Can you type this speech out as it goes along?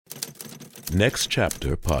Next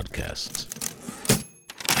Chapter Podcasts.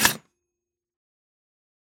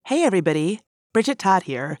 Hey everybody, Bridget Todd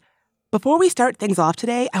here. Before we start things off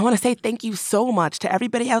today, I want to say thank you so much to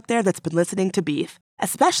everybody out there that's been listening to Beef,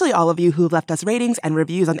 especially all of you who left us ratings and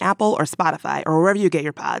reviews on Apple or Spotify or wherever you get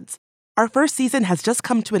your pods. Our first season has just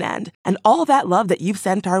come to an end, and all that love that you've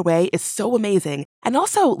sent our way is so amazing and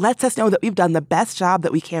also lets us know that we've done the best job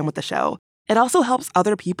that we can with the show. It also helps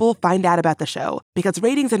other people find out about the show because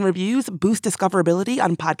ratings and reviews boost discoverability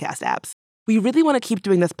on podcast apps. We really want to keep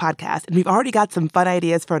doing this podcast, and we've already got some fun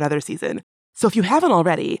ideas for another season. So if you haven't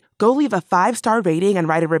already, go leave a 5-star rating and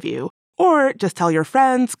write a review, or just tell your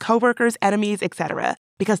friends, coworkers, enemies, etc.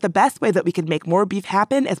 Because the best way that we can make more Beef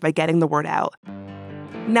happen is by getting the word out.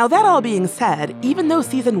 Now that all being said, even though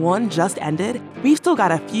season 1 just ended, we've still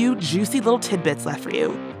got a few juicy little tidbits left for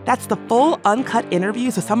you. That's the full uncut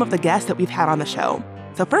interviews with some of the guests that we've had on the show.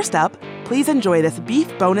 So first up, please enjoy this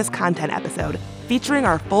Beef bonus content episode featuring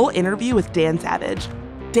our full interview with Dan Savage.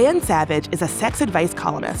 Dan Savage is a sex advice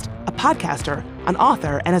columnist, a podcaster, an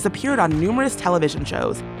author, and has appeared on numerous television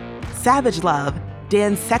shows. Savage Love,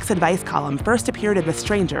 Dan's sex advice column, first appeared in The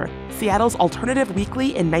Stranger, Seattle's alternative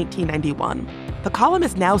weekly in 1991. The column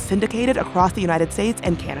is now syndicated across the United States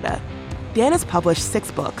and Canada. Dan has published 6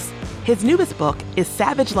 books. His newest book is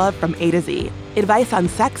Savage Love from A to Z, advice on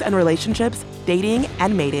sex and relationships, dating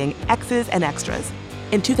and mating, exes and extras.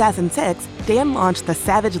 In 2006, Dan launched the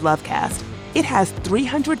Savage Lovecast. It has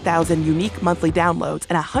 300,000 unique monthly downloads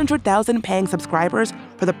and 100,000 paying subscribers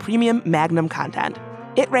for the premium Magnum content.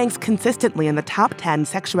 It ranks consistently in the top 10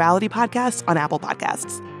 sexuality podcasts on Apple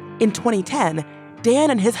Podcasts. In 2010, Dan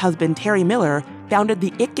and his husband, Terry Miller, founded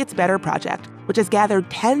the It Gets Better Project, which has gathered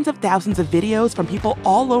tens of thousands of videos from people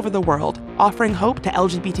all over the world, offering hope to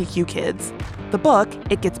LGBTQ kids. The book,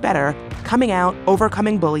 It Gets Better, Coming Out,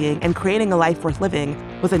 Overcoming Bullying, and Creating a Life Worth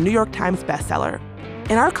Living, was a New York Times bestseller.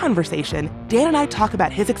 In our conversation, Dan and I talk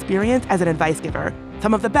about his experience as an advice giver,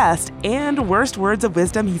 some of the best and worst words of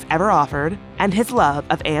wisdom he's ever offered, and his love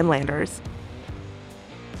of Ann Landers.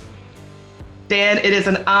 Dan, it is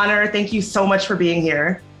an honor. Thank you so much for being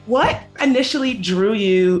here. What initially drew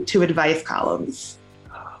you to advice columns?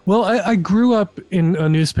 Well, I grew up in a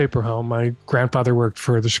newspaper home. My grandfather worked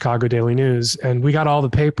for the Chicago Daily News, and we got all the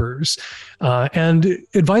papers. And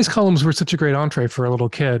advice columns were such a great entree for a little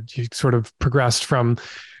kid. You sort of progressed from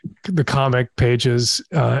the comic pages,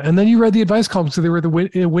 and then you read the advice columns, so they were the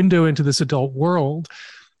window into this adult world.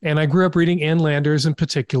 And I grew up reading Ann Landers in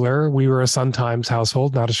particular. We were a Sun-Times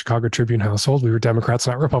household, not a Chicago Tribune household. We were Democrats,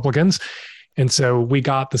 not Republicans. And so we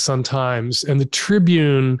got the Sun-Times, and the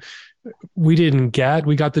Tribune we didn't get.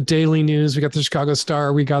 We got the Daily News, we got the Chicago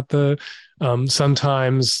Star, we got the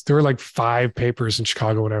Sun-Times. There were like 5 papers in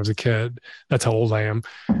Chicago when I was a kid. That's how old I am.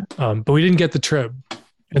 But we didn't get the Trib.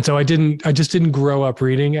 And so I just didn't grow up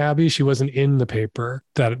reading Abby. She wasn't in the paper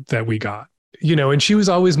that we got. You know, and she was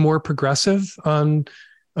always more progressive on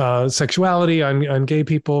sexuality, on gay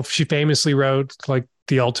people. She famously wrote like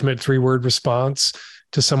the ultimate 3-word response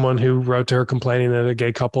to someone who wrote to her complaining that a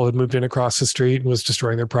gay couple had moved in across the street and was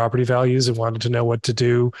destroying their property values and wanted to know what to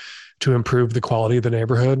do to improve the quality of the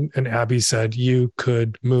neighborhood. And Abby said, "You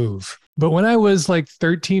could move." But when I was like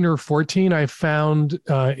 13 or 14, I found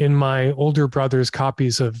in my older brother's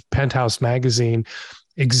copies of Penthouse magazine,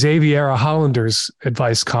 Xaviera Hollander's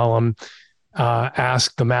advice column,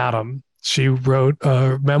 Ask the Madam. She wrote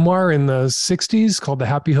a memoir in the 60s called The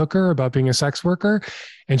Happy Hooker about being a sex worker.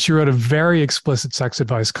 And she wrote a very explicit sex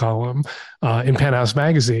advice column in Penthouse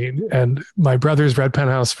magazine. And my brothers read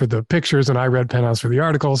Penthouse for the pictures and I read Penthouse for the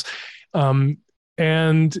articles.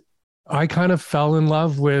 And I kind of fell in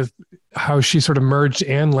love with how she sort of merged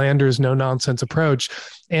Ann Landers' no-nonsense approach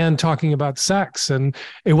and talking about sex. And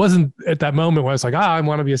it wasn't at that moment where I was like, I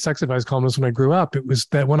want to be a sex advice columnist when I grew up. It was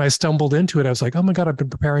that when I stumbled into it, I was like, oh my God, I've been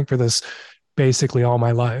preparing for this basically all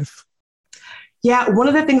my life. Yeah, one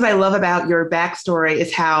of the things I love about your backstory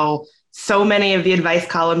is how so many of the advice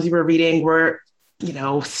columns you were reading were, you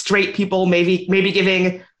know, straight people maybe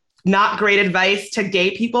giving not great advice to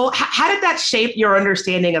gay people. How did that shape your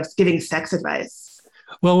understanding of giving sex advice?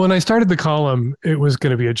 Well, when I started the column, it was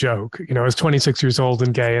going to be a joke. You know, I was 26 years old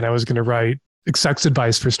and gay, and I was going to write sex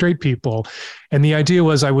advice for straight people. And the idea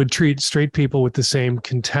was I would treat straight people with the same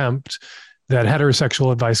contempt that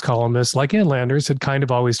heterosexual advice columnists like Ann Landers had kind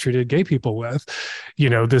of always treated gay people with. You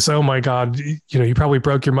know, this, oh my God, you know, you probably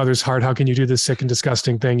broke your mother's heart. How can you do this sick and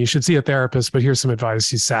disgusting thing? You should see a therapist, but here's some advice.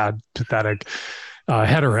 He's sad, pathetic,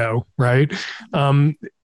 hetero, right? And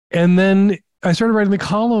then I started writing the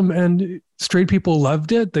column and straight people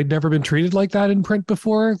loved it. They'd never been treated like that in print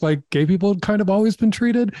before. Like gay people had kind of always been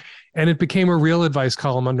treated. And it became a real advice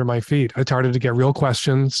column under my feet. I started to get real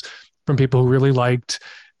questions from people who really liked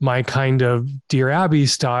my kind of Dear Abby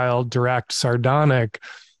style, direct, sardonic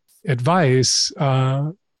advice.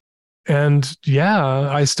 And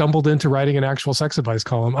yeah, I stumbled into writing an actual sex advice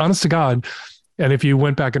column, honest to God. And if you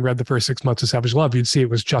went back and read the first 6 months of Savage Love, you'd see it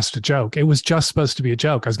was just a joke. It was just supposed to be a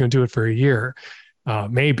joke. I was going to do it for a year,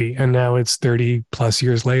 maybe. And now it's 30 plus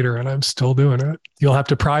years later and I'm still doing it. You'll have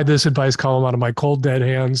to pry this advice column out of my cold, dead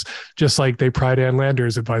hands, just like they pried Ann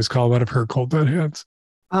Landers' advice column out of her cold, dead hands.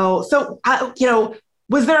 Oh, so,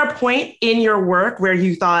 was there a point in your work where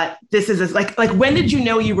you thought this is like when did you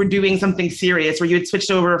know you were doing something serious, where you had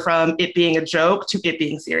switched over from it being a joke to it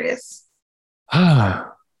being serious?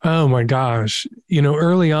 Oh my gosh.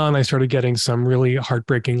 Early on, I started getting some really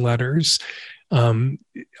heartbreaking letters.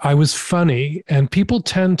 I was funny, and people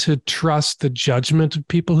tend to trust the judgment of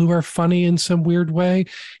people who are funny in some weird way.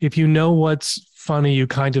 If you know what's funny, you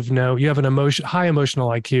kind of know, you have an high emotional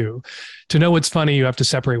IQ. To know what's funny, you have to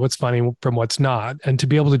separate what's funny from what's not. And to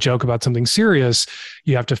be able to joke about something serious,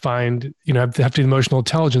 you have to find, have the emotional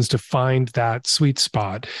intelligence to find that sweet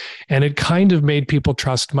spot. And it kind of made people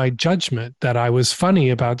trust my judgment that I was funny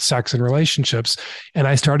about sex and relationships. And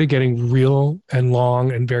I started getting real and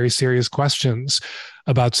long and very serious questions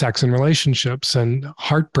about sex and relationships and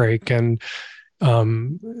heartbreak and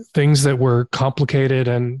things that were complicated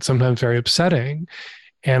and sometimes very upsetting.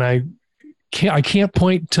 And I can't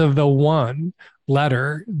point to the one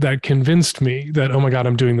letter that convinced me that, oh my God,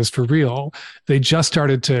 I'm doing this for real. They just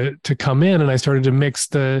started to come in, and I started to mix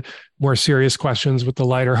the more serious questions with the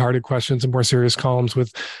lighter hearted questions and more serious columns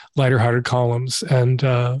with lighter hearted columns, and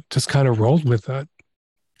just kind of rolled with it.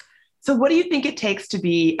 So what do you think it takes to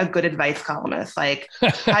be a good advice columnist? Like,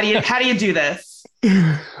 how do you do this?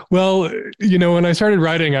 Well, when I started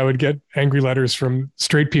writing, I would get angry letters from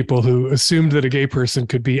straight people who assumed that a gay person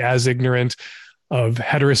could be as ignorant of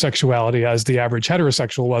heterosexuality as the average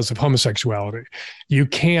heterosexual was of homosexuality. You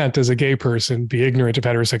can't, as a gay person, be ignorant of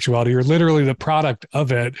heterosexuality. You're literally the product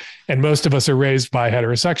of it. And most of us are raised by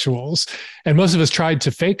heterosexuals. And most of us tried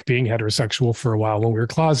to fake being heterosexual for a while when we were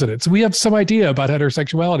closeted. So we have some idea about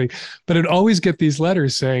heterosexuality, but I'd always get these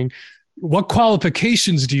letters saying, what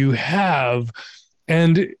qualifications do you have?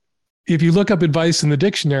 And if you look up advice in the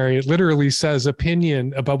dictionary, it literally says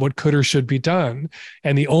opinion about what could or should be done.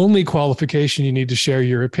 And the only qualification you need to share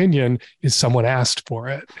your opinion is someone asked for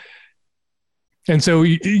it. And so,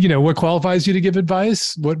 what qualifies you to give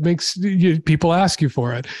advice? What makes people ask you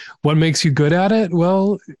for it? What makes you good at it?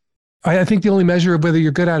 Well, I think the only measure of whether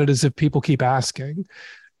you're good at it is if people keep asking.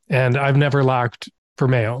 And I've never lacked for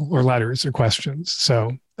mail or letters or questions.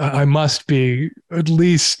 So I must be at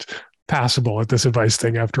least passable at this advice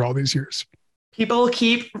thing after all these years. You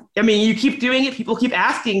keep doing it. People keep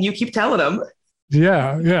asking, you keep telling them.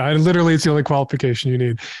 Yeah. And literally it's the only qualification you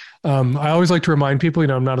need. I always like to remind people,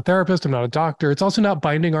 I'm not a therapist, I'm not a doctor. It's also not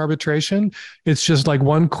binding arbitration. It's just like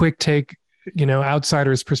one quick take,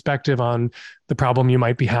 outsider's perspective on the problem you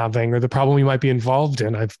might be having or the problem you might be involved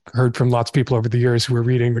in. I've heard from lots of people over the years who were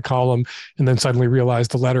reading the column and then suddenly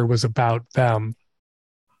realized the letter was about them.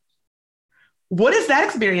 What is that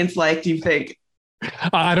experience like, do you think?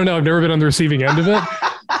 I don't know. I've never been on the receiving end of it,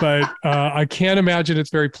 but I can't imagine it's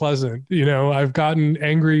very pleasant. I've gotten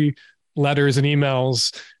angry letters and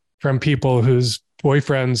emails from people whose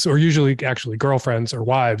boyfriends, or usually actually girlfriends or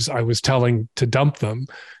wives, I was telling to dump them,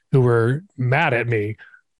 who were mad at me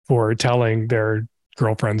for telling their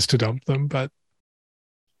girlfriends to dump them, but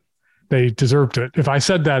they deserved it. If I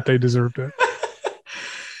said that, they deserved it.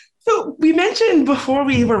 So we mentioned before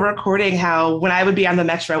we were recording how when I would be on the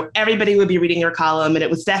Metro, everybody would be reading your column, and it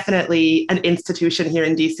was definitely an institution here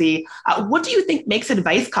in DC. What do you think makes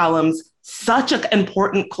advice columns such an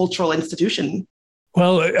important cultural institution?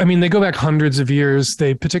 Well, I mean, they go back hundreds of years.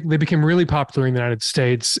 They became really popular in the United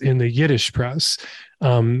States in the Yiddish press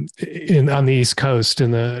on the East Coast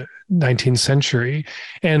in the 19th century.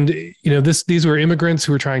 And, these were immigrants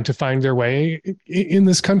who were trying to find their way in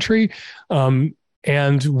this country.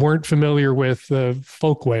 And weren't familiar with the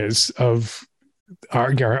folkways of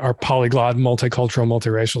our polyglot, multicultural,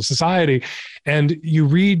 multiracial society. And you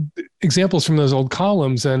read examples from those old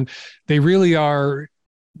columns, and they really are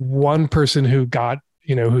one person who got,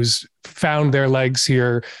 who's found their legs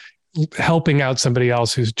here, helping out somebody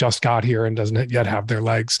else who's just got here and doesn't yet have their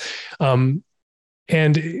legs. And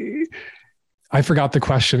I forgot the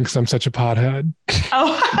question because I'm such a pothead.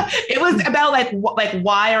 Oh, it was about like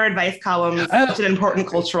why are advice columns such an important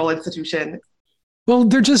cultural institution? Well,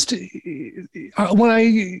 they're just, when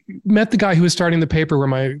I met the guy who was starting the paper where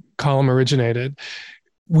my column originated,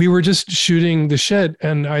 we were just shooting the shit.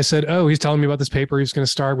 And I said, oh, he's telling me about this paper. He's going to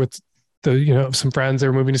start with some friends. They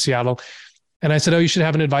were moving to Seattle. And I said, oh, you should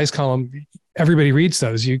have an advice column. Everybody reads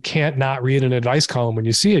those. You can't not read an advice column when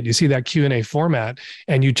you see it. You see that Q&A format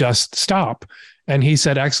and you just stop. And he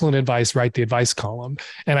said, excellent advice, write the advice column.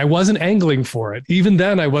 And I wasn't angling for it. Even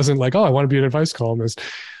then, I wasn't like, oh, I want to be an advice columnist.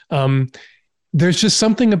 There's just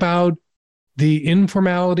something about the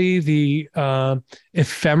informality, the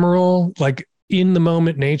ephemeral, like in the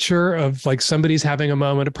moment nature of like somebody's having a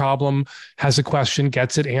moment, a problem, has a question,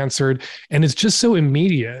 gets it answered. And it's just so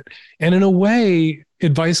immediate. And in a way,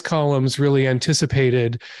 advice columns really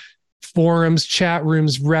anticipated forums, chat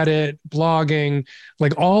rooms, Reddit, blogging,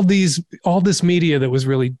 like all this media that was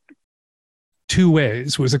really two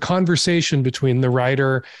ways, was a conversation between the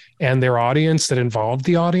writer and their audience that involved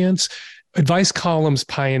the audience. Advice columns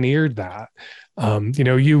pioneered that.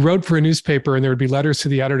 You wrote for a newspaper and there would be letters to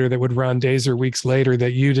the editor that would run days or weeks later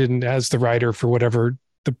that you didn't, as the writer for whatever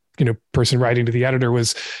the person writing to the editor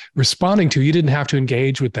was responding to, you didn't have to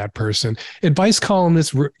engage with that person. Advice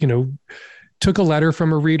columnists, took a letter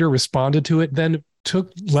from a reader, responded to it, then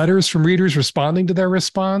took letters from readers responding to their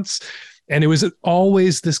response. And it was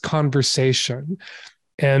always this conversation.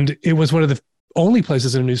 And it was one of the only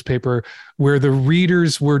places in a newspaper where the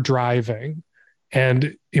readers were driving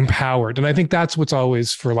and empowered. And I think that's what's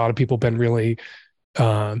always, for a lot of people, been really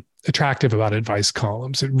attractive about advice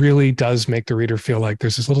columns. It really does make the reader feel like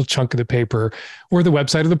there's this little chunk of the paper or the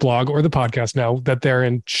website or the blog or the podcast now that they're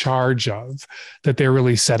in charge of, that they're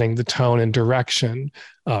really setting the tone and direction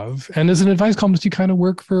of. And as an advice columnist, you kind of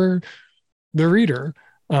work for the reader.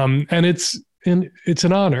 And it's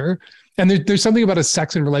an honor. And there's something about a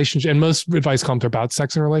sex and relationship, and most advice columns are about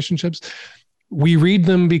sex and relationships. We read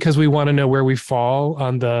them because we want to know where we fall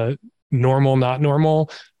on the normal, not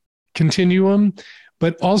normal continuum.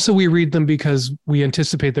 But also we read them because we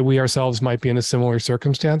anticipate that we ourselves might be in a similar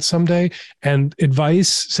circumstance someday. And advice,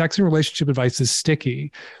 sex and relationship advice, is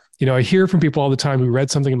sticky. I hear from people all the time who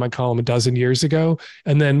read something in my column a dozen years ago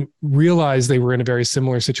and then realized they were in a very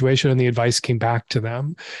similar situation and the advice came back to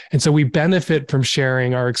them. And so we benefit from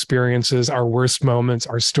sharing our experiences, our worst moments,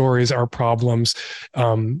 our stories, our problems.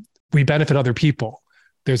 We benefit other people.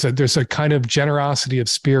 There's a kind of generosity of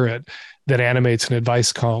spirit that animates an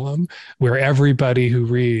advice column where everybody who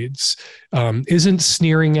reads isn't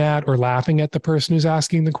sneering at or laughing at the person who's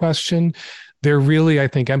asking the question. They're really, I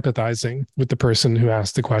think, empathizing with the person who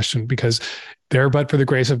asked the question, because there, but for the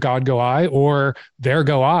grace of God go I, or there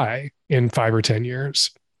go I in 5 or 10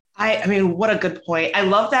 years. I mean, what a good point. I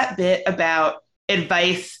love that bit about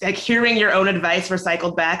advice, like hearing your own advice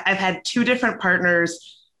recycled back. I've had 2 different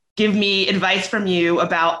partners give me advice from you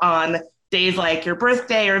about, on days like your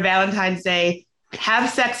birthday or Valentine's Day,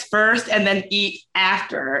 have sex first and then eat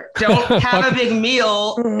after. Don't have a big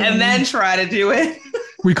meal and then try to do it.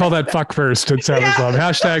 We call that fuck first at Savage Love.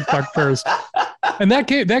 Hashtag fuck first. And that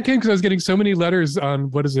came because I was getting so many letters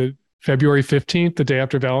on, what is it, February 15th, the day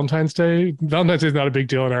after Valentine's Day. Valentine's Day is not a big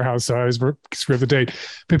deal in our house, so I always screw up the date.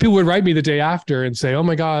 But people would write me the day after and say, oh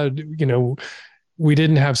my God, we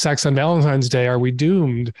didn't have sex on Valentine's Day. Are we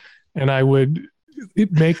doomed? And I would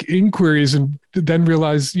make inquiries and then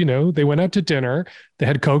realize, they went out to dinner. They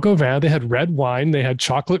had coq au vin, they had red wine, they had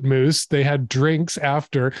chocolate mousse, they had drinks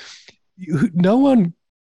after. No one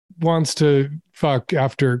wants to fuck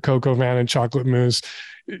after coq au vin and chocolate mousse.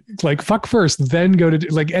 Like, fuck first, then go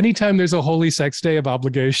to, like, anytime there's a holy sex day of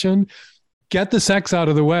obligation, get the sex out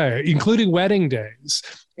of the way, including wedding days,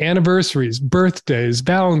 anniversaries, birthdays,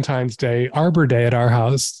 Valentine's Day, Arbor Day at our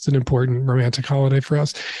house. It's an important romantic holiday for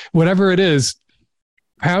us. Whatever it is,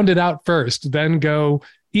 pound it out first, then go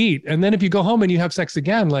eat. And then if you go home and you have sex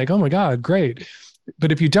again, like, oh my God, great.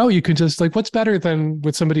 But if you don't, you can just, like, what's better than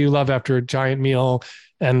with somebody you love after a giant meal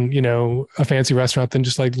and, a fancy restaurant than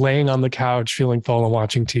just like laying on the couch, feeling full and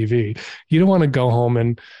watching TV. You don't want to go home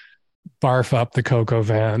and barf up the coq au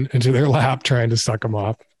vin into their lap trying to suck them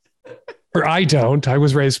off. Or I don't. I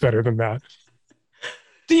was raised better than that.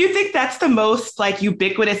 Do you think that's the most like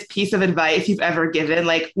ubiquitous piece of advice you've ever given?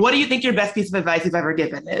 Like, what do you think your best piece of advice you've ever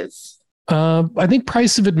given is? I think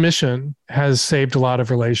price of admission has saved a lot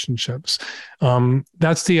of relationships.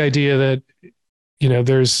 That's the idea that,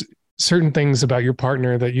 there's certain things about your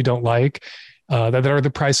partner that you don't like, that are the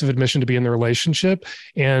price of admission to be in the relationship.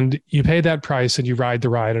 And you pay that price and you ride the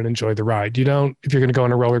ride and enjoy the ride. You don't, if you're going to go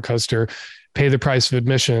on a roller coaster, pay the price of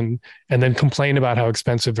admission and then complain about how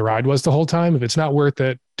expensive the ride was the whole time. If it's not worth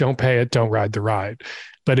it, don't pay it, don't ride the ride.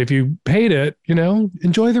 But if you paid it,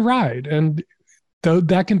 enjoy the ride. And though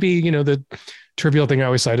that can be, the trivial thing I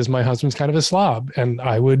always cite is my husband's kind of a slob, and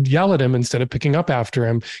I would yell at him instead of picking up after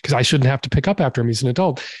him because I shouldn't have to pick up after him. He's an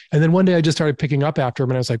adult. And then one day I just started picking up after him,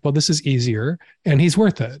 and I was like, well, this is easier and he's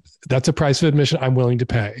worth it. That's a price of admission I'm willing to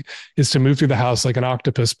pay, is to move through the house like an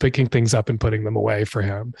octopus, picking things up and putting them away for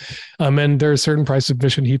him. And there's a certain price of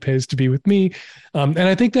admission he pays to be with me. And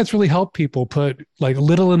I think that's really helped people put like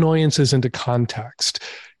little annoyances into context,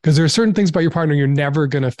 because there are certain things about your partner you're never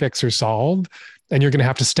going to fix or solve, and you're going to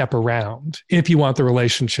have to step around if you want the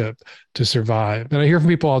relationship to survive. And I hear from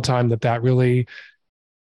people all the time that really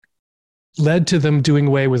led to them doing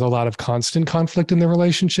away with a lot of constant conflict in their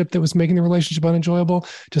relationship that was making the relationship unenjoyable,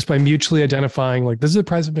 just by mutually identifying, like, this is the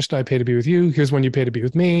price of admission I pay to be with you. Here's when you pay to be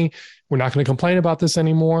with me. We're not going to complain about this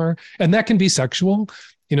anymore. And that can be sexual.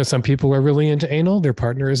 Some people are really into anal. Their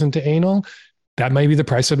partner is into anal. That may be the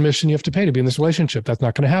price of admission you have to pay to be in this relationship. That's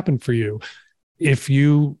not going to happen for you. If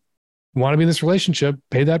you want to be in this relationship,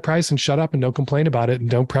 pay that price and shut up and don't complain about it, and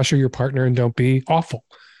don't pressure your partner and don't be awful.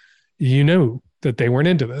 You know that they weren't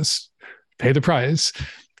into this. Pay the price.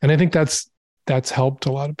 And I think that's helped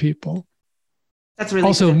a lot of people. That's really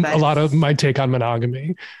also a lot of my take on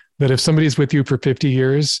monogamy, that if somebody's with you for 50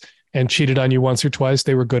 years and cheated on you once or twice,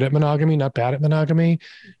 they were good at monogamy, not bad at monogamy.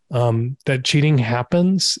 That cheating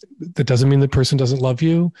happens. That doesn't mean the person doesn't love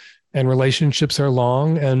you, and relationships are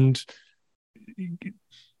long, and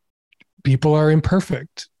people are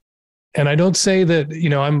imperfect. And I don't say that,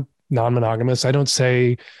 I'm non-monogamous. I don't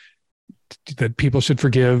say that people should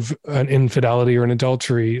forgive an infidelity or an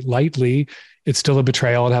adultery lightly. It's still a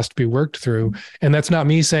betrayal. It has to be worked through. And that's not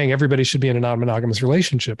me saying everybody should be in a non-monogamous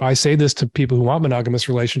relationship. I say this to people who want monogamous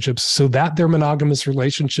relationships so that their monogamous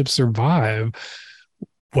relationships survive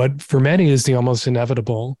what for many is the almost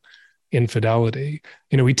inevitable infidelity.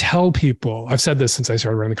 We tell people, I've said this since I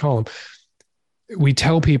started writing the column, we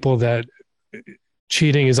tell people that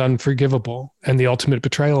cheating is unforgivable and the ultimate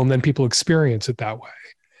betrayal, and then people experience it that way.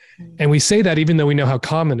 And we say that even though we know how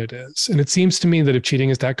common it is. And it seems to me that if cheating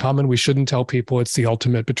is that common, we shouldn't tell people it's the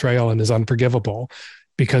ultimate betrayal and is unforgivable,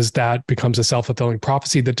 because that becomes a self-fulfilling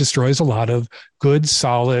prophecy that destroys a lot of good,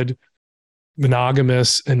 solid,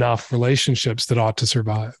 monogamous enough relationships that ought to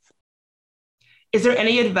survive. Is there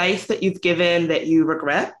any advice that you've given that you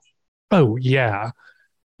regret? Oh, yeah.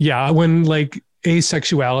 Yeah. When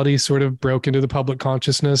asexuality sort of broke into the public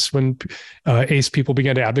consciousness, when ace people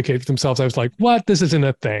began to advocate for themselves, I was like, what? This isn't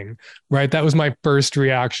a thing, right? That was my first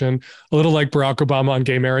reaction. A little like Barack Obama on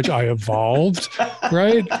gay marriage, I evolved,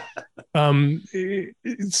 right? There's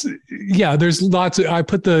lots I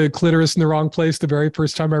put the clitoris in the wrong place the very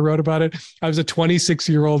first time I wrote about it. I was a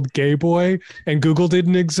 26-year-old gay boy, and Google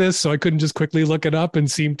didn't exist, so I couldn't just quickly look it up and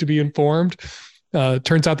seem to be informed.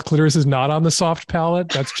 Turns out the clitoris is not on the soft palate.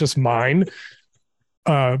 That's just mine.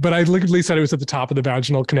 But I literally said it was at the top of the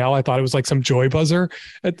vaginal canal. I thought it was like some joy buzzer.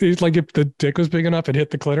 Like if the dick was big enough, it hit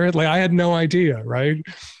the clitoris. Like I had no idea, right?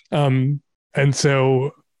 And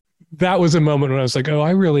so that was a moment when I was like, oh, I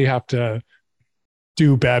really have to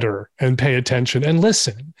do better and pay attention and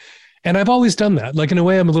listen. And I've always done that. Like in a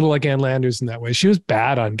way, I'm a little like Ann Landers in that way. She was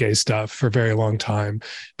bad on gay stuff for a very long time,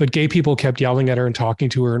 but gay people kept yelling at her and talking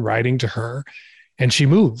to her and writing to her. And she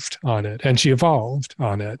moved on it and she evolved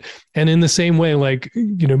on it. And in the same way,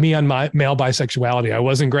 me on my male bisexuality, I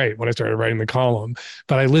wasn't great when I started writing the column,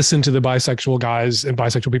 but I listened to the bisexual guys and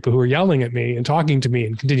bisexual people who were yelling at me and talking to me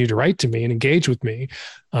and continued to write to me and engage with me.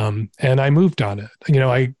 And I moved on it.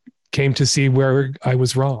 I came to see where I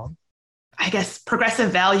was wrong. I guess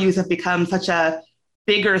progressive values have become such a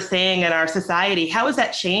bigger thing in our society. How has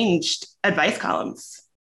that changed advice columns?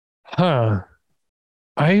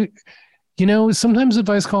 Sometimes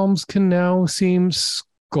advice columns can now seem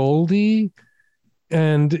scoldy,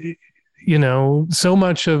 and, so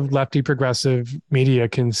much of lefty progressive media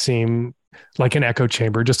can seem like an echo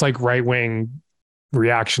chamber, just like right-wing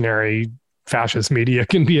reactionary fascist media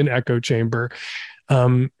can be an echo chamber.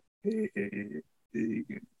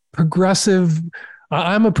 Progressive,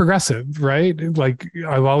 I'm a progressive, right? Like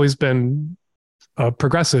I've always been a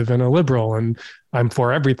progressive and a liberal, and I'm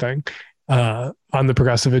for everything. On the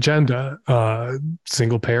progressive agenda,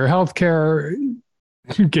 single payer healthcare,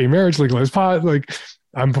 gay marriage, legalized pot,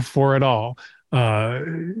 I'm for it all. Fuck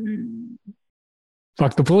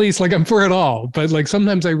the police, I'm for it all. But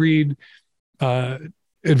sometimes I read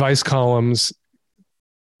advice columns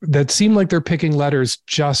that seem like they're picking letters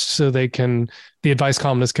just so the advice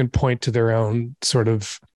columnist can point to their own sort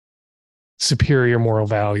of superior moral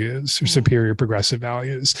values or superior progressive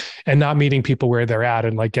values, and not meeting people where they're at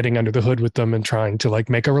and getting under the hood with them and trying to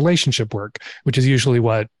make a relationship work, which is usually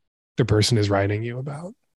what the person is writing you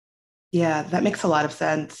about. Yeah, that makes a lot of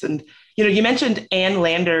sense. And You mentioned Ann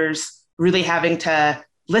Landers really having to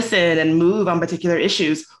listen and move on particular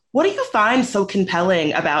issues. What do you find so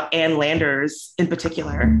compelling about Ann Landers in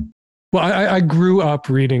particular? Well, I grew up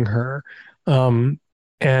reading her,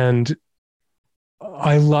 and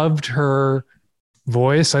I loved her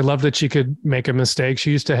voice. I loved that she could make a mistake.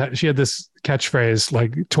 She had this catchphrase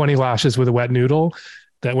like 20 lashes with a wet noodle,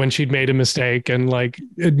 that when she'd made a mistake and like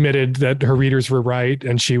admitted that her readers were right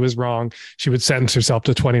and she was wrong, she would sentence herself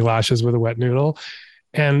to 20 lashes with a wet noodle.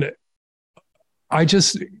 And I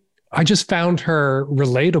just found her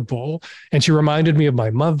relatable, and she reminded me of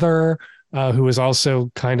my mother, who was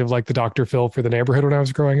also kind of like the Dr. Phil for the neighborhood when I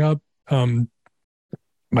was growing up.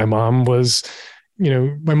 My mom was,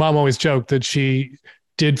 my mom always joked that she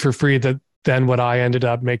did for free then what I ended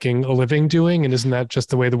up making a living doing. And isn't that just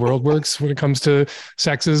the way the world works when it comes to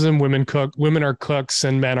sexism? Women are cooks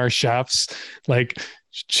and men are chefs. Like,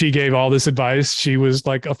 she gave all this advice. She was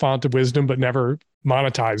like a font of wisdom, but never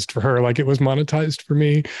monetized for her like it was monetized for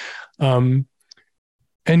me. And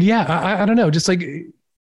yeah, I don't know, just like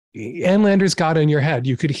Ann Landers got in your head.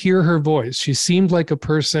 You could hear her voice. She seemed like a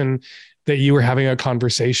person that you were having a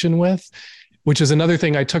conversation with, which is another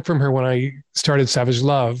thing I took from her when I started Savage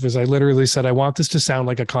Love, is I literally said, I want this to sound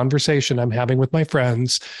like a conversation I'm having with my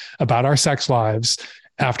friends about our sex lives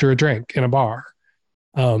after a drink in a bar.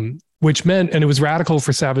 Which meant, and it was radical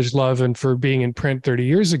for Savage Love and for being in print 30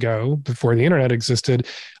 years ago, before the internet existed,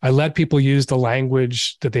 I let people use the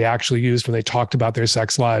language that they actually used when they talked about their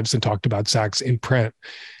sex lives and talked about sex in print,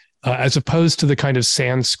 as opposed to the kind of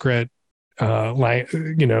Sanskrit, archaic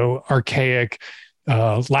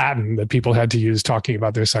Latin that people had to use talking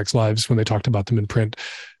about their sex lives when they talked about them in print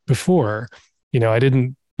before. I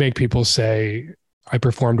didn't make people say, I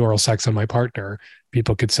performed oral sex on my partner.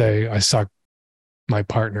 People could say, I sucked my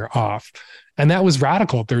partner off. And that was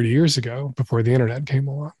radical 30 years ago, before the internet came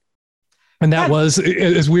along. And that was,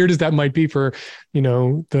 as weird as that might be for,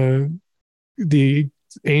 the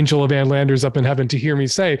angel of Ann Landers up in heaven to hear me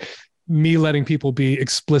say, me letting people be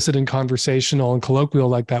explicit and conversational and colloquial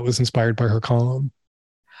like that was inspired by her column.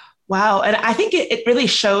 Wow. And I think it really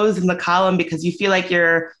shows in the column, because you feel like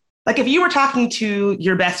you're like, if you were talking to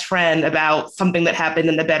your best friend about something that happened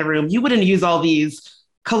in the bedroom, you wouldn't use all these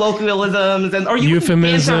colloquialisms or you wouldn't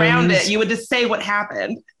dance around it. You would just say what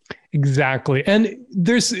happened. Exactly. And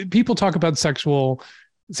there's people talk about sexually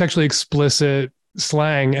explicit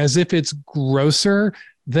slang as if it's grosser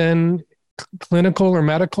than clinical or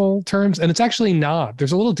medical terms. And it's actually not.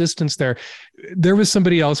 There's a little distance there. There was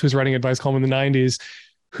somebody else who was writing advice column in the 90s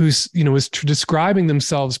who's, was describing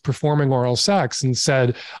themselves performing oral sex and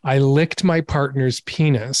said, I licked my partner's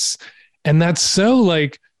penis. And that's so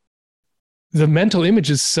like, the mental image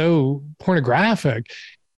is so pornographic,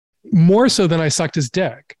 more so than I sucked his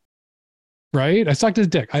dick, right? I sucked his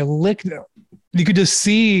dick. I licked it. You could just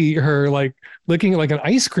see her like licking it like an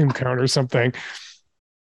ice cream cone or something.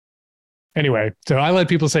 Anyway, so I let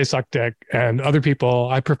people say suck dick, and other people,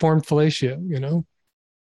 I performed fellatio,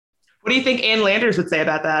 What do you think Ann Landers would say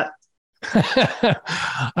about that?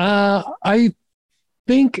 I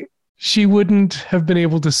think she wouldn't have been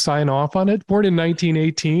able to sign off on it. Born in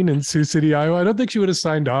 1918 in Sioux City, Iowa, I don't think she would have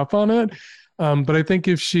signed off on it. But I think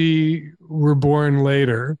if she were born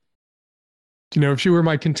later, if she were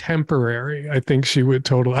my contemporary, I think she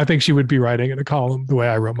would be writing in a column the way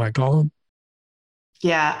I wrote my column.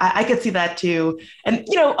 Yeah, I could see that too. And,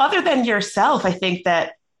 other than yourself, I think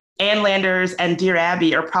that Ann Landers and Dear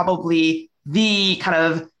Abby are probably the kind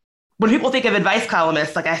of, when people think of advice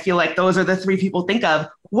columnists, like I feel like those are the three people think of.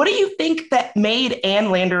 What do you think that made Ann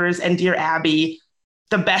Landers and Dear Abby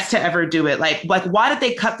the best to ever do it? Like why did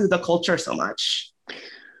they cut through the culture so much?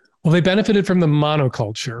 Well, they benefited from the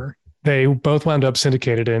monoculture. They both wound up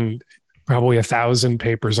syndicated in probably 1,000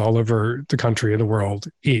 papers all over the country and the world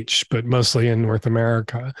each, but mostly in North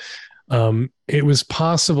America. It was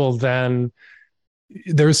possible then.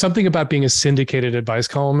 There was something about being a syndicated advice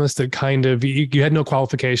columnist that kind of, you had no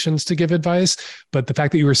qualifications to give advice, but the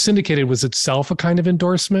fact that you were syndicated was itself a kind of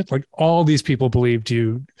endorsement. Like all these people believed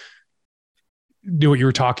you knew what you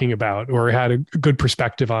were talking about or had a good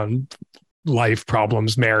perspective on life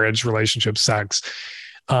problems, marriage, relationships, sex.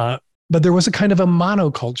 But there was a kind of a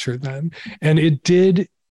monoculture then. And it did,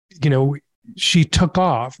 she took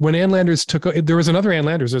off. When Ann Landers there was another Ann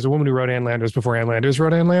Landers. There's a woman who wrote Ann Landers before Ann Landers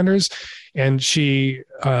wrote Ann Landers. And she,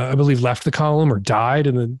 I believe, left the column or died.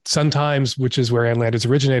 And the Sun-Times, which is where Ann Landers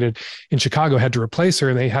originated in Chicago, had to replace her.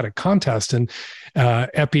 And they had a contest. And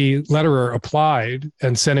Eppie Lederer applied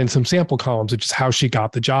and sent in some sample columns, which is how she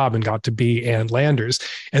got the job and got to be Ann Landers.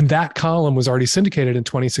 And that column was already syndicated in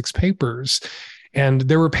 26 papers. And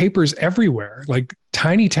there were papers everywhere. Like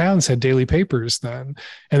tiny towns had daily papers then,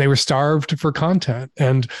 and they were starved for content.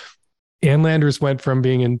 And Ann Landers went from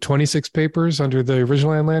being in 26 papers under the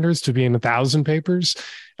original Ann Landers to being 1,000 papers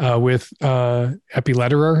with Eppie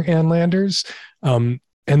Lederer Ann Landers. And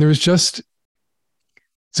there was just,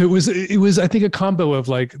 so it was, I think, a combo of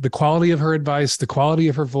like the quality of her advice, the quality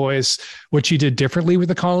of her voice, what she did differently with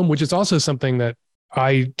the column, which is also something that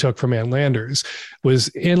I took from Ann Landers, was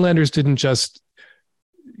Ann Landers didn't just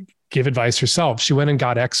give advice herself. She went and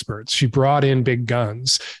got experts. She brought in big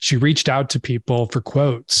guns. She reached out to people for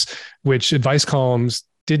quotes, which advice columns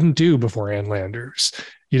didn't do before Ann Landers.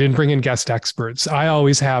 You didn't bring in guest experts. I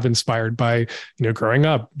always have, inspired by, growing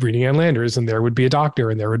up reading Ann Landers, and there would be a doctor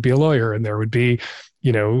and there would be a lawyer and there would be,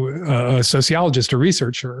 a sociologist, a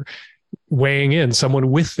researcher weighing in, someone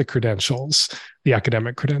with the credentials, the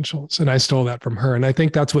academic credentials. And I stole that from her. And I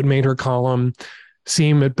think that's what made her column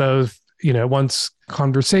seem at both, once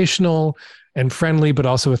conversational and friendly, but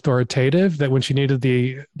also authoritative, that when she needed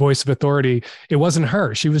the voice of authority, it wasn't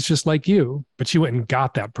her. She was just like you, but she went and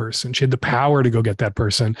got that person. She had the power to go get that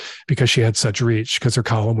person because she had such reach, because her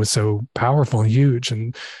column was so powerful and huge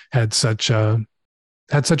and had such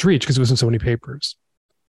reach because it was in so many papers.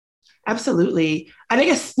 Absolutely. And I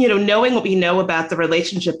guess, knowing what we know about the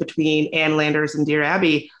relationship between Ann Landers and Dear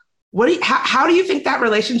Abby, how do you think that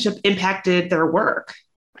relationship impacted their work?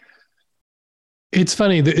 It's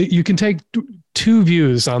funny that you can take two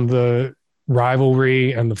views on the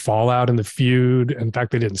rivalry and the fallout and the feud, and the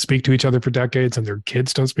fact they didn't speak to each other for decades and their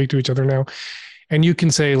kids don't speak to each other now. And you can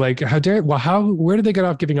say, like, where did they get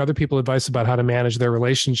off giving other people advice about how to manage their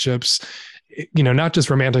relationships, not just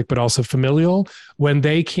romantic, but also familial, when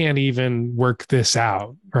they can't even work this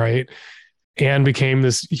out, right? Anne became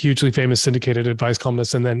this hugely famous syndicated advice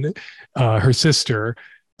columnist. And then her sister,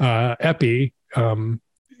 Abby,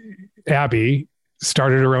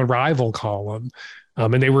 started her own rival column,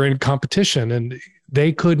 and they were in competition and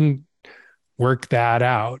they couldn't work that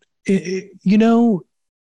out.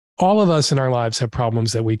 All of us in our lives have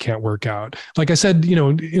problems that we can't work out. Like I said, in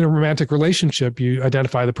a romantic relationship, you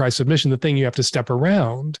identify the price of admission, the thing you have to step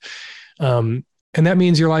around. And that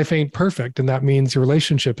means your life ain't perfect. And that means your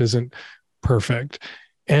relationship isn't perfect.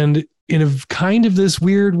 And in a kind of this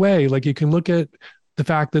weird way, like you can look at the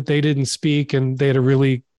fact that they didn't speak and they had a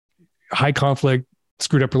really high conflict,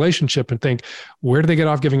 screwed up relationship and think, where do they get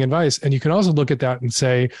off giving advice? And you can also look at that and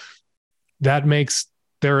say, that makes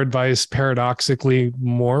their advice paradoxically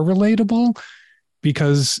more relatable,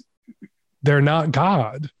 because they're not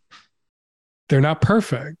God. They're not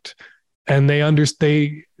perfect. And they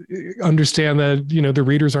understand that, the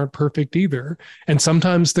readers aren't perfect either. And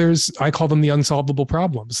sometimes I call them the unsolvable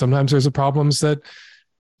problems. Sometimes there's problems that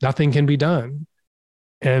nothing can be done.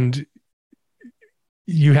 And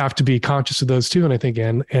you have to be conscious of those too. And I think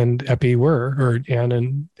Anne and Abby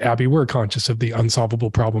were conscious of the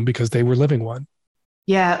unsolvable problem because they were living one.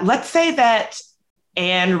 Yeah. Let's say that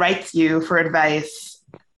Anne writes you for advice.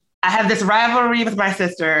 I have this rivalry with my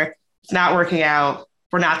sister. It's not working out.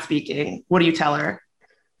 We're not speaking. What do you tell her?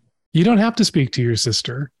 You don't have to speak to your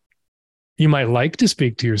sister. You might like to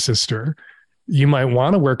speak to your sister. You might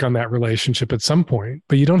want to work on that relationship at some point,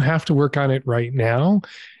 but you don't have to work on it right now.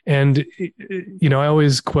 And, I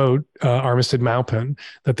always quote Armistead Maupin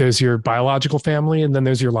that there's your biological family and then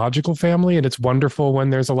there's your logical family. And it's wonderful when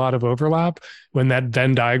there's a lot of overlap. When that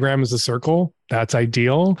Venn diagram is a circle, that's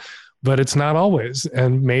ideal, but it's not always.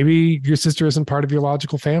 And maybe your sister isn't part of your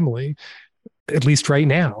logical family, at least right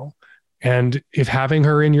now. And if having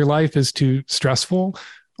her in your life is too stressful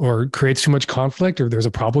or creates too much conflict, or there's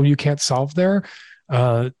a problem you can't solve there,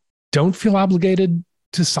 don't feel obligated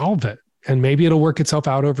to solve it. And maybe it'll work itself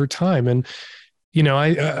out over time. And,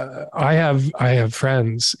 I have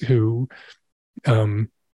friends who,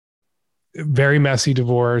 very messy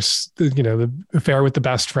divorce, the affair with the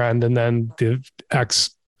best friend, and then the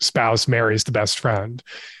ex-spouse marries the best friend.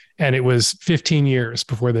 And it was 15 years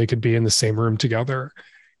before they could be in the same room together.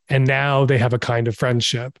 And now they have a kind of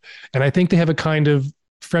friendship. And I think they have a kind of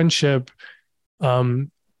friendship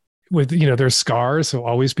with, there's scars, so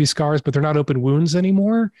always be scars, but they're not open wounds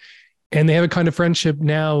anymore. And they have a kind of friendship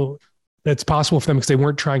now that's possible for them because they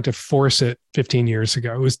weren't trying to force it 15 years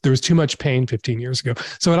ago. There was too much pain 15 years ago.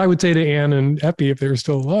 So what I would say to Anne and Eppie, if they were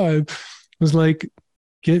still alive, was like,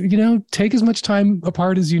 take as much time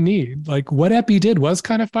apart as you need. Like what Eppie did was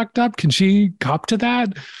kind of fucked up. Can she cop to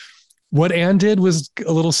that? What Anne did was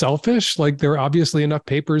a little selfish. Like there were obviously enough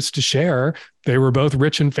papers to share. They were both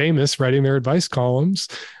rich and famous writing their advice columns.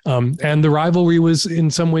 And the rivalry was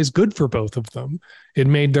in some ways good for both of them. It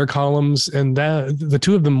made their columns and the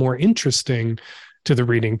two of them more interesting to the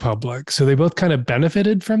reading public. So they both kind of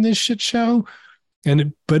benefited from this shit show.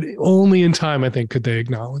 But only in time, I think, could they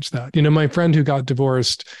acknowledge that. My friend who got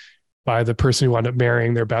divorced by the person who wound up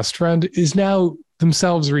marrying their best friend is now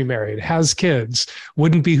themselves remarried, has kids,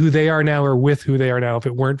 wouldn't be who they are now or with who they are now if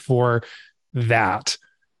it weren't for that.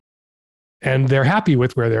 And they're happy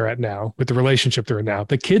with where they're at now, with the relationship they're in now,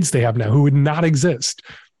 the kids they have now who would not exist,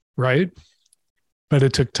 right? But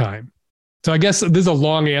it took time. So I guess this is a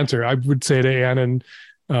long answer. I would say to Anne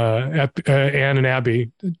and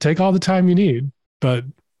Abby, take all the time you need, but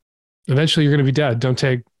eventually you're going to be dead. Don't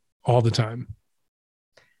take all the time.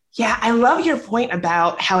 Yeah, I love your point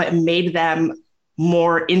about how it made them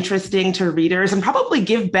more interesting to readers and probably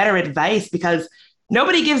give better advice, because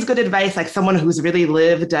nobody gives good advice like someone who's really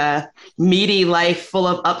lived a meaty life full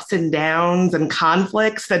of ups and downs and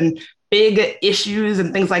conflicts and big issues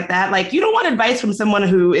and things like that. Like, you don't want advice from someone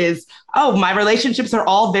who is, oh, my relationships are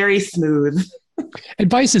all very smooth.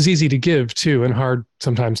 Advice is easy to give too, and hard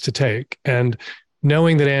sometimes to take. And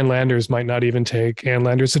knowing that Ann Landers might not even take Ann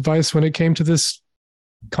Landers' advice when it came to this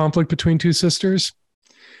conflict between two sisters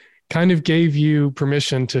kind of gave you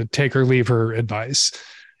permission to take or leave her advice.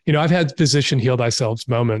 I've had physician heal thyself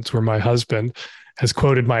moments where my husband has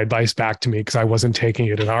quoted my advice back to me because I wasn't taking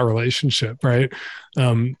it in our relationship, right?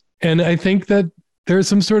 And I think that there's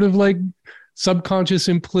some sort of like subconscious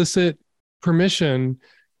implicit permission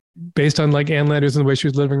based on like Ann Landers and the way she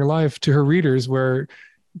was living her life to her readers, where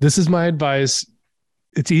this is my advice.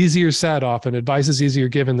 It's easier said often. Advice is easier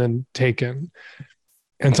given than taken.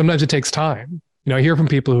 And sometimes it takes time. I hear from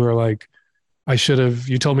people who are like, I should have,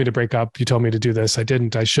 you told me to break up. You told me to do this. I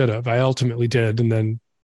didn't. I should have. I ultimately did. And then,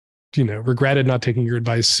 regretted not taking your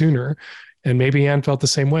advice sooner. And maybe Anne felt the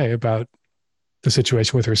same way about the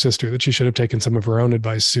situation with her sister, that she should have taken some of her own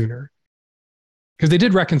advice sooner. Because they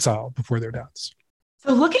did reconcile before their deaths.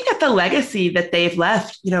 So looking at the legacy that they've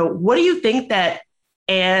left, what do you think that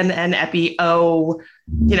Anne and Eppie owe,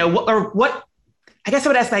 I guess I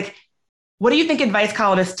would ask, like, what do you think advice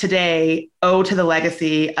columnists today owe to the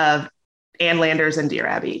legacy of Ann Landers and Dear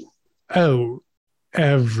Abby? Oh,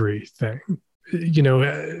 everything.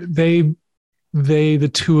 The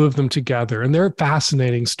two of them together, and their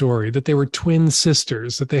fascinating story that they were twin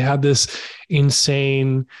sisters, that they had this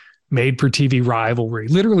insane made-for-TV rivalry,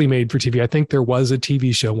 literally made for TV. I think there was a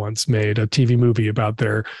TV show once made, a TV movie about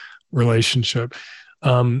their relationship.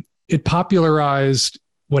 It popularized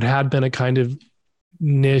what had been a kind of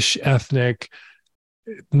niche ethnic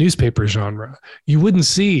newspaper genre. You wouldn't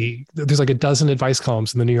see, there's like a dozen advice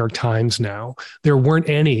columns in the New York Times now. There weren't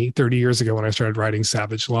any 30 years ago when I started writing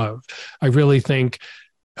Savage Love. I really think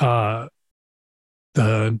the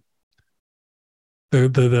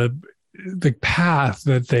path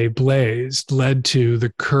that they blazed led to the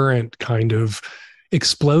current kind of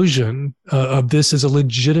explosion of this as a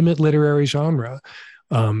legitimate literary genre.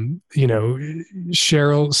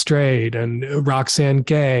 Cheryl Strayed and Roxane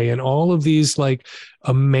Gay and all of these like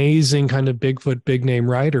amazing kind of Bigfoot, big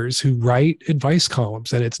name writers who write advice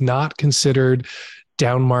columns, and it's not considered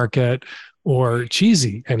down market or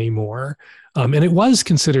cheesy anymore. And it was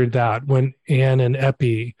considered that when Anne and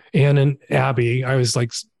Abby, I was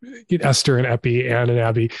like Esther and Eppie, Anne and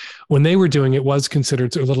Abby, when they were doing it, was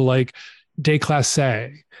considered a little like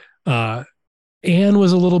déclassé. Anne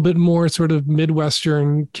was a little bit more sort of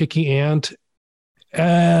Midwestern kicky aunt.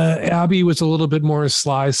 Abby was a little bit more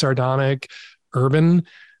sly, sardonic, urban.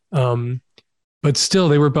 But still,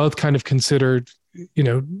 they were both kind of considered,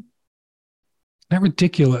 not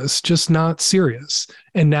ridiculous, just not serious.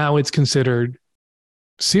 And now it's considered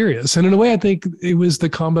serious. And in a way, I think it was the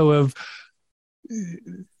combo of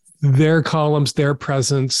their columns, their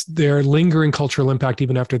presence, their lingering cultural impact,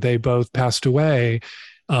 even after they both passed away,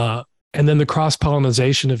 and then the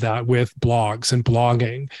cross-pollination of that with blogs and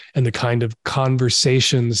blogging and the kind of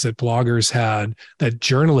conversations that bloggers had, that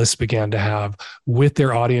journalists began to have with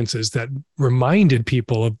their audiences, that reminded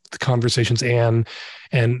people of the conversations Anne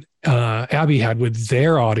and Abby had with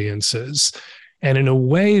their audiences. And in a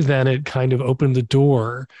way, then it kind of opened the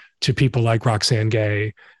door to people like Roxane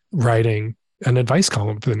Gay writing an advice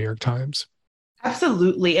column for the New York Times.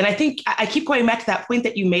 Absolutely. And I think I keep going back to that point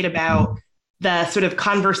that you made about the sort of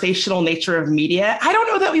conversational nature of media. I don't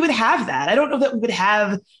know that we would have that. I don't know that we would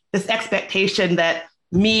have this expectation that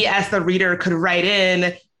me as the reader could write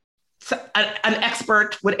in, an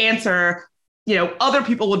expert would answer, other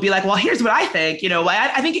people would be like, well, here's what I think.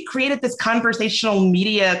 I think it created this conversational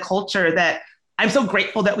media culture that I'm so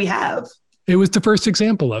grateful that we have. It was the first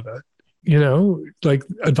example of it. Like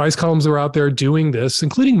advice columns were out there doing this,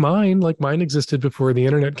 including mine. Like mine existed before the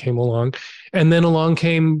internet came along. And then along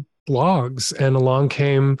came blogs, and along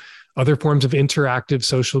came other forms of interactive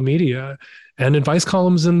social media. And advice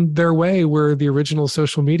columns in their way were the original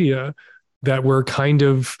social media that were kind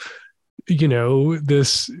of,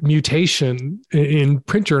 this mutation in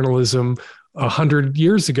print journalism 100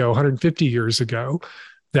 years ago, 150 years ago,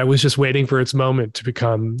 that was just waiting for its moment to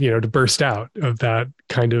become, to burst out of that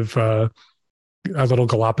kind of a little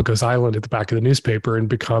Galapagos Island at the back of the newspaper and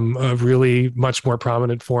become a really much more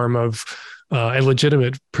prominent form of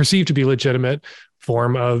perceived to be legitimate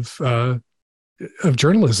form of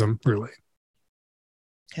journalism, really.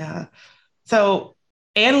 Yeah. So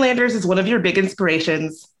Ann Landers is one of your big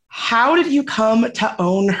inspirations. How did you come to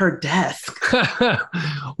own her desk?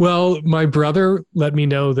 Well, my brother let me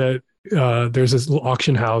know that there's this little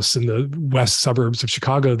auction house in the west suburbs of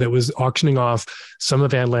Chicago that was auctioning off some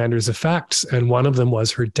of Ann Landers' effects. And one of them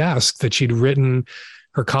was her desk that she'd written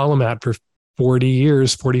her column at for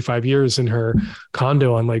 45 years in her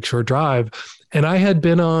condo on Lakeshore Drive. And I had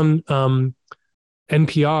been on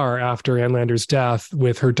NPR after Ann Landers' death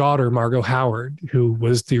with her daughter, Margot Howard, who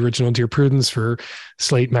was the original Dear Prudence for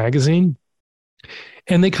Slate magazine.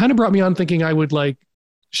 And they kind of brought me on thinking I would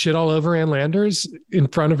shit all over Ann Landers in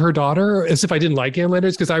front of her daughter, as if I didn't like Ann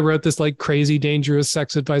Landers, because I wrote this crazy, dangerous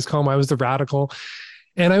sex advice column. I was the radical.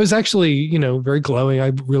 And I was actually, very glowing.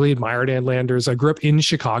 I really admired Ann Landers. I grew up in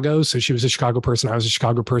Chicago. So she was a Chicago person. I was a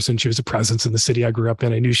Chicago person. She was a presence in the city I grew up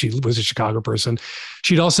in. I knew she was a Chicago person.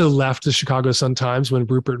 She'd also left the Chicago Sun-Times when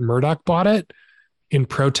Rupert Murdoch bought it in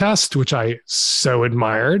protest, which I so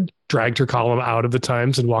admired, dragged her column out of the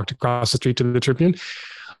Times and walked across the street to the Tribune.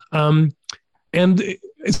 And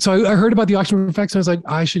so I heard about the auction of effects and I was like,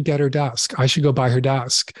 I should get her desk. I should go buy her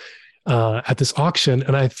desk at this auction.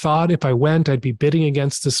 And I thought if I went, I'd be bidding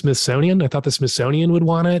against the Smithsonian. I thought the Smithsonian would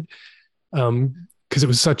want it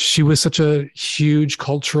because she was such a huge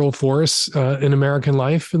cultural force in American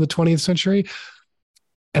life in the 20th century.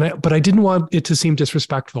 But I didn't want it to seem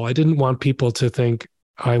disrespectful. I didn't want people to think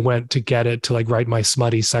I went to get it to write my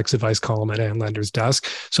smutty sex advice column at Ann Landers' desk.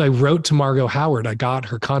 So I wrote to Margot Howard. I got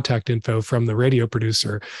her contact info from the radio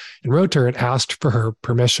producer and wrote to her and asked for her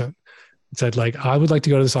permission. And said, I would like to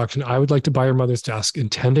go to this auction. I would like to buy your mother's desk,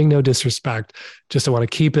 intending no disrespect. Just I want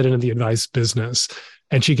to keep it in the advice business.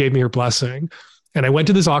 And she gave me her blessing. And I went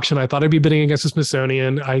to this auction. I thought I'd be bidding against the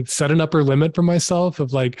Smithsonian. I set an upper limit for myself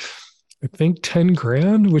of I think 10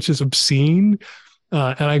 grand, which is obscene.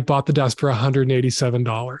 And I bought the desk for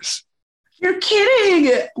 $187. You're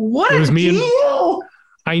kidding. What a deal.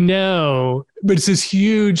 I know, but it's this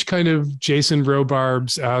huge kind of Jason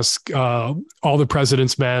Robards-esque, All the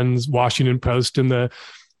President's Men's, Washington Post in the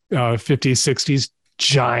 50s, 60s,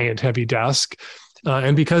 giant heavy desk.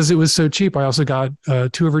 And because it was so cheap, I also got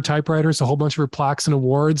 2 of her typewriters, a whole bunch of her plaques and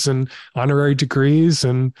awards and honorary degrees.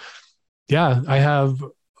 And yeah, I have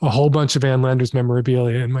a whole bunch of Ann Landers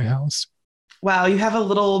memorabilia in my house. Wow, you have a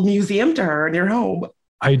little museum to her in your home.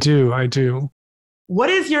 I do.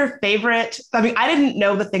 What is your favorite? I mean, I didn't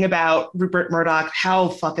know the thing about Rupert Murdoch. How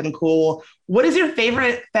fucking cool. What is your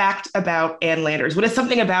favorite fact about Ann Landers? What is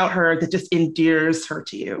something about her that just endears her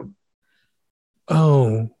to you?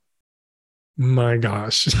 Oh, my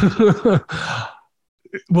gosh.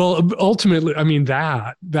 Well, ultimately, I mean,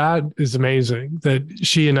 that is amazing that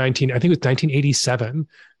she I think it was 1987,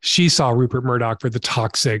 she saw Rupert Murdoch for the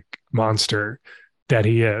toxic monster that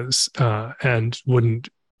he is, and wouldn't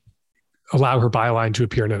allow her byline to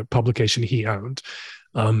appear in a publication he owned.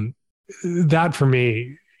 That for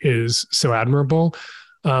me is so admirable.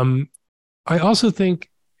 I also think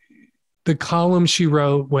the column she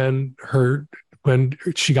wrote when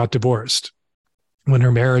she got divorced, when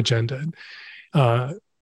her marriage ended,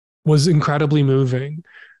 was incredibly moving.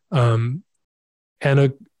 And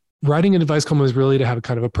writing an advice column is really to have a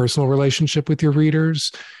kind of a personal relationship with your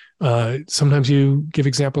readers. Sometimes you give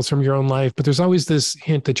examples from your own life, but there's always this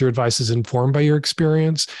hint that your advice is informed by your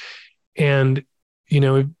experience. And,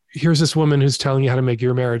 here's this woman who's telling you how to make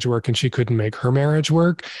your marriage work and she couldn't make her marriage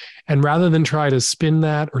work. And rather than try to spin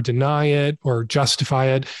that or deny it or justify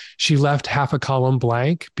it, she left half a column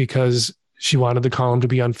blank because she wanted the column to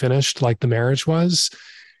be unfinished like the marriage was.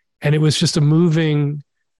 And it was just a moving,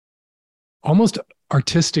 almost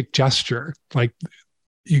artistic gesture.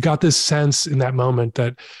 You got this sense in that moment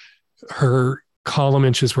that her column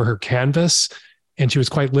inches were her canvas, and she was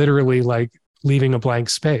quite literally leaving a blank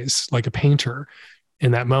space, like a painter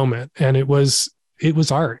in that moment. And it was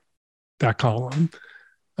art, that column.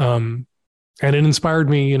 And it inspired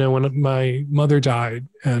me, when my mother died,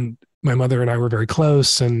 and my mother and I were very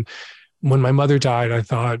close. And when my mother died, I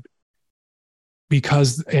thought,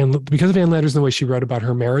 because of Ann Landers and the way she wrote about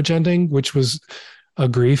her marriage ending, which was a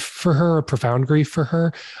grief for her, a profound grief for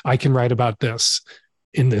her, I can write about this.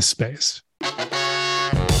 in this space.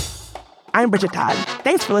 I'm Bridget Todd.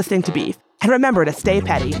 Thanks for listening to Beef. And remember to stay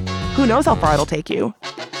petty. Who knows how far it'll take you?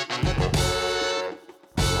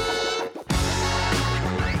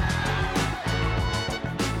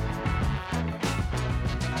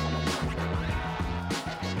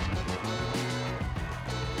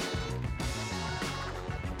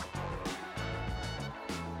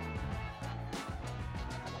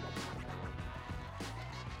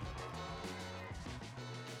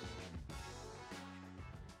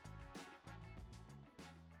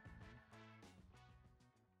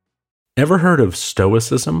 Ever heard of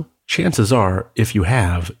Stoicism? Chances are, if you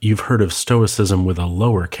have, you've heard of Stoicism with a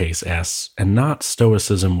lowercase s and not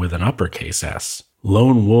Stoicism with an uppercase S.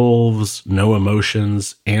 Lone wolves, no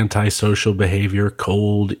emotions, antisocial behavior,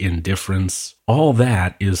 cold indifference. All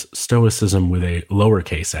that is Stoicism with a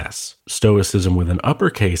lowercase s. Stoicism with an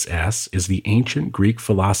uppercase S is the ancient Greek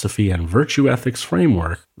philosophy and virtue ethics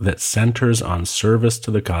framework that centers on service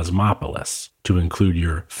to the cosmopolis, to include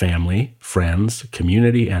your family, friends,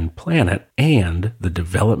 community, and planet, and the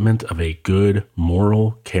development of a good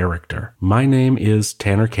moral character. My name is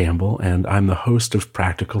Tanner Campbell, and I'm the host of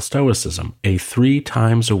Practical Stoicism, a 3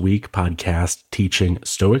 times a week podcast teaching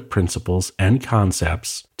Stoic principles and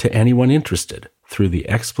concepts to anyone interested through the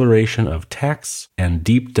exploration of texts and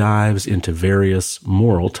deep dives into various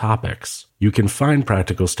moral topics. You can find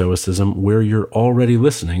Practical Stoicism where you're already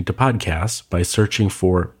listening to podcasts by searching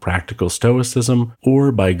for Practical Stoicism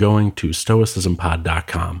or by going to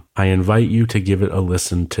stoicismpod.com. I invite you to give it a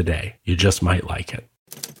listen today. You just might like it.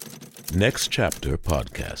 Next Chapter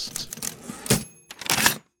Podcasts.